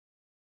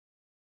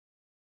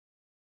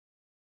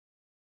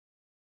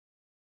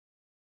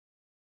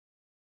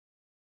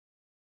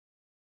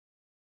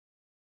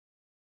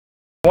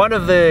One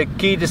of the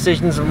key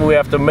decisions we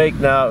have to make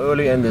now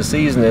early in the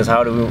season is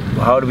how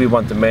do we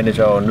want to manage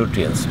our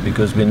nutrients,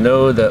 because we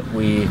know that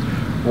we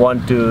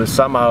want to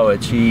somehow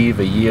achieve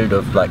a yield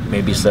of like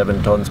maybe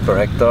 7 tons per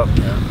hectare.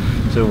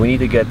 So we need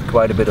to get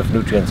quite a bit of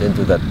nutrients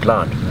into that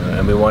plant,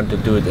 and we want to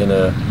do it in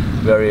a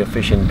very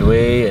efficient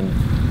way and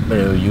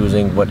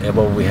using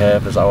whatever we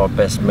have as our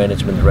best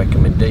management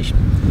recommendation.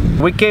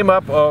 We came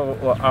up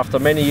after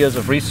many years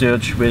of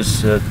research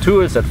with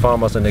tools that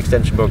farmers and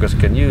extension workers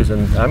can use,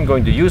 and I'm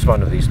going to use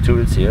one of these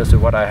tools here. So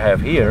what I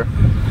have here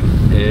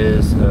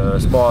is a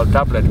small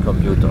tablet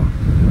computer.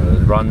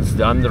 It runs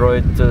the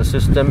Android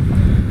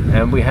system,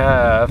 and we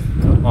have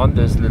on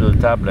this little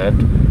tablet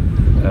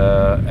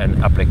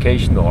an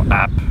application or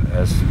app,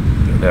 as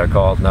they're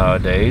called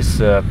nowadays,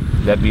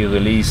 that we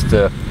released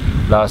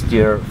last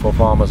year for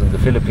farmers in the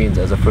Philippines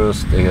as a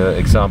first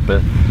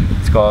example.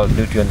 It's called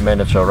Nutrient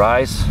Manager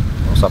Rice,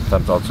 or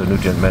sometimes also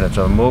Nutrient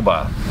Manager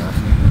Mobile.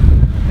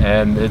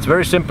 And it's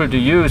very simple to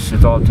use.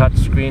 It's all touch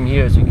screen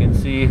here, as you can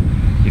see.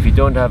 If you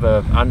don't have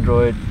an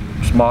Android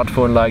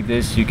smartphone like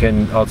this, you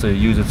can also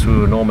use it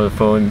through a normal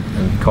phone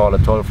and call a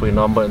toll-free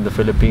number in the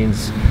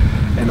Philippines.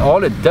 And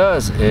all it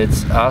does,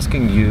 it's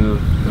asking you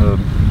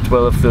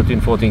 12, 13,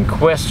 14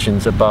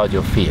 questions about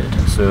your field.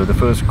 So the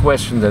first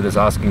question that is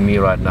asking me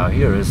right now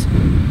here is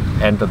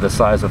enter the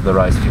size of the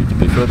rice field to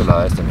be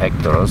fertilized in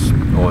hectares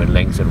or in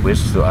lengths and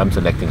widths. So I'm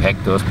selecting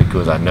hectares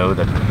because I know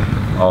that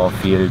our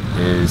field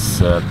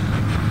is a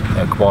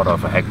quarter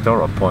of a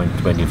hectare or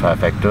 0.25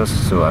 hectares,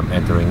 so I'm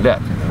entering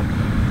that.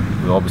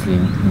 We obviously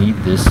need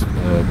this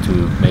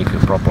to make a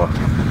proper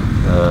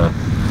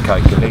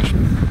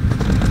calculation.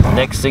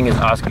 Next thing is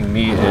asking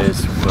me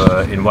is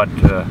in what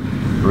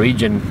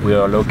region we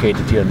are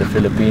located here in the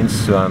Philippines.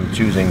 So I'm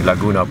choosing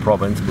Laguna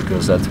province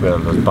because that's where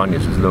Los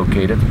Baños is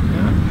located.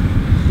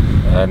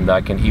 And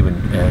I can even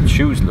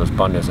choose Los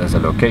Baños as a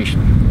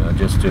location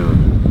just to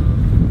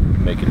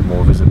make it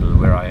more visible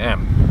where I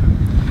am.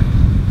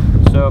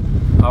 So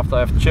after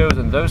I've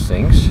chosen those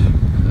things,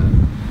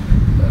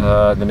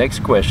 the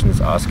next question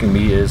is asking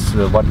me is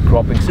what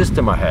cropping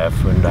system I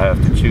have, and I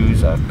have to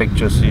choose. I have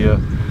pictures here,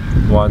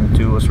 1,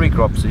 2 or 3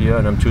 crops here,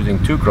 and I'm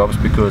choosing 2 crops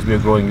because we're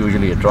growing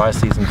usually a dry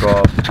season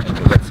crop and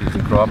a wet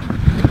season crop.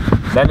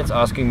 Then it's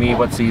asking me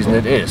what season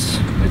it is.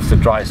 It's the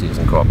dry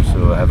season crop.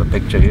 So I have a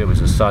picture here with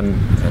the sun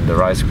and the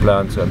rice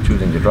plant, so I'm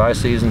choosing the dry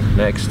season.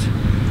 Next.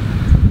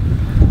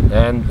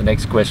 And the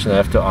next question I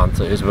have to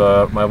answer is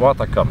where my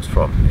water comes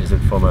from. Is it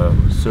from a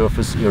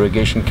surface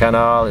irrigation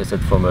canal? Is it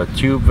from a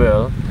tube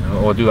well?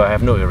 Or do I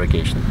have no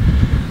irrigation?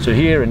 So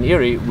here in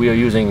IRRI we are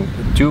using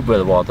tube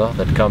well water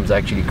that comes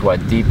actually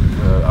quite deep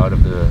out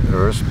of the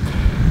earth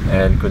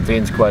and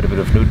contains quite a bit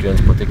of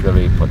nutrients,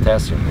 particularly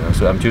potassium.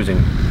 So I'm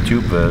choosing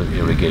tube well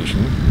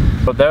irrigation.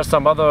 But there are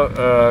some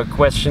other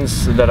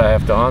questions that I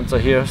have to answer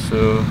here.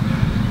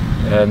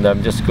 And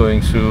I'm just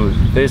going through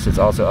this. It's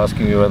also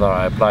asking me whether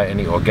I apply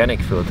any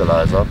organic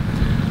fertilizer.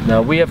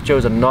 Now we have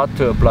chosen not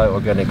to apply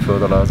organic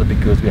fertilizer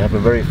because we have a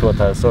very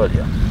fertile soil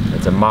here.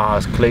 It's a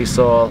Maha's clay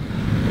soil.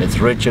 It's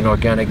rich in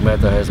organic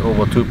matter, has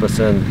over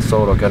 2%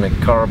 soil organic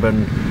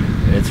carbon.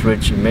 It's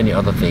rich in many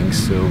other things,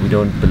 so we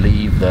don't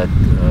believe that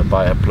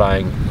by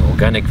applying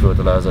organic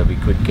fertilizer we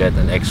could get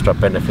an extra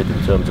benefit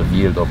in terms of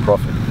yield or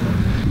profit.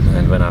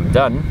 And when I'm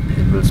done,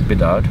 it will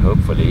spit out,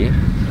 hopefully,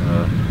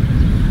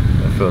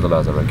 a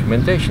fertilizer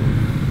recommendation.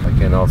 I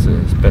can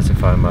also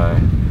specify my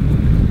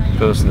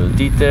personal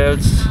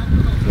details,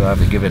 so I have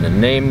to give it a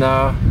name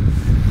now.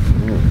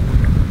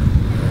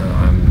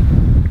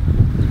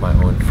 I'm my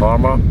own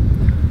farmer.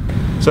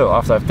 So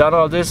after I've done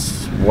all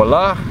this,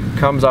 voila,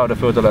 comes out a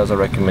fertilizer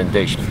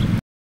recommendation.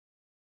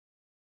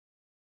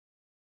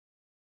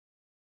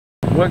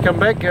 Welcome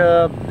back.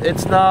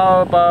 It's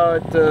now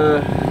about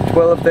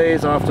 12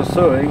 days after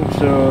sowing,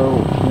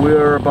 so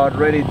we're about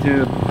ready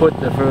to put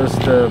the first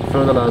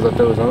fertilizer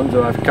dose on.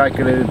 So I've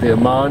calculated the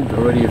amount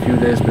already a few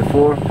days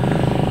before,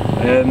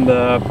 and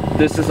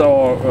this is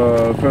our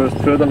first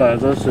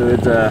fertilizer. So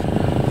it's a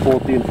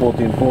 14,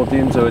 14,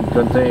 14, so it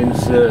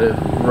contains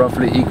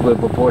roughly equal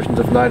proportions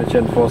of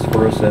nitrogen,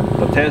 phosphorus and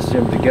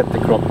potassium to get the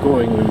crop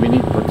going. We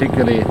need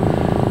particularly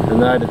the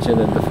nitrogen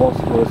and the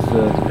phosphorus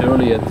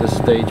early at this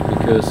stage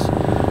because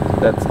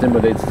that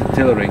stimulates the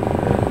tillering.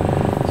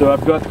 So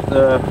I've got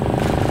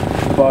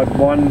about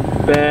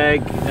 1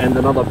 bag and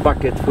another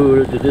bucket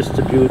full to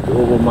distribute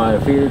over my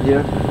field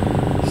here.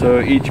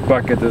 So each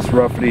bucket is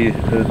roughly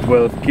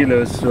 12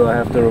 kilos, so I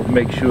have to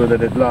make sure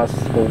that it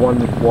lasts for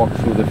 1 walk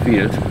through the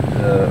field,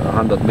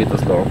 100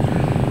 meters long.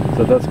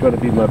 So that's going to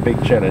be my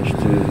big challenge,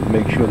 to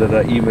make sure that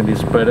I evenly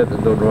spread it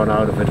and don't run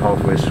out of it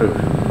halfway through.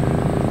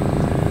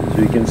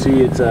 So you can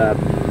see it's a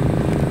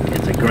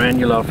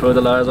granular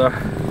fertilizer,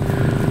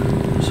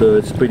 so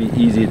it's pretty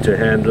easy to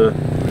handle.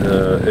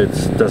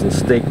 It doesn't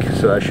stick,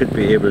 so I should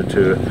be able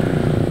to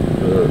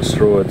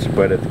throw it,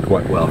 spread it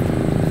quite well.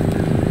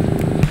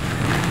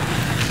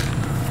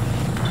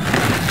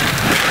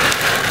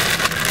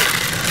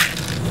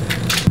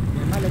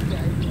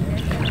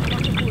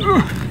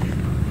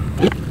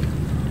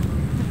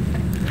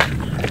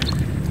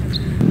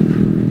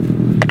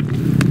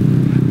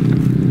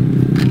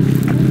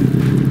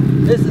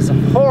 This is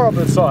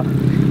horrible soil.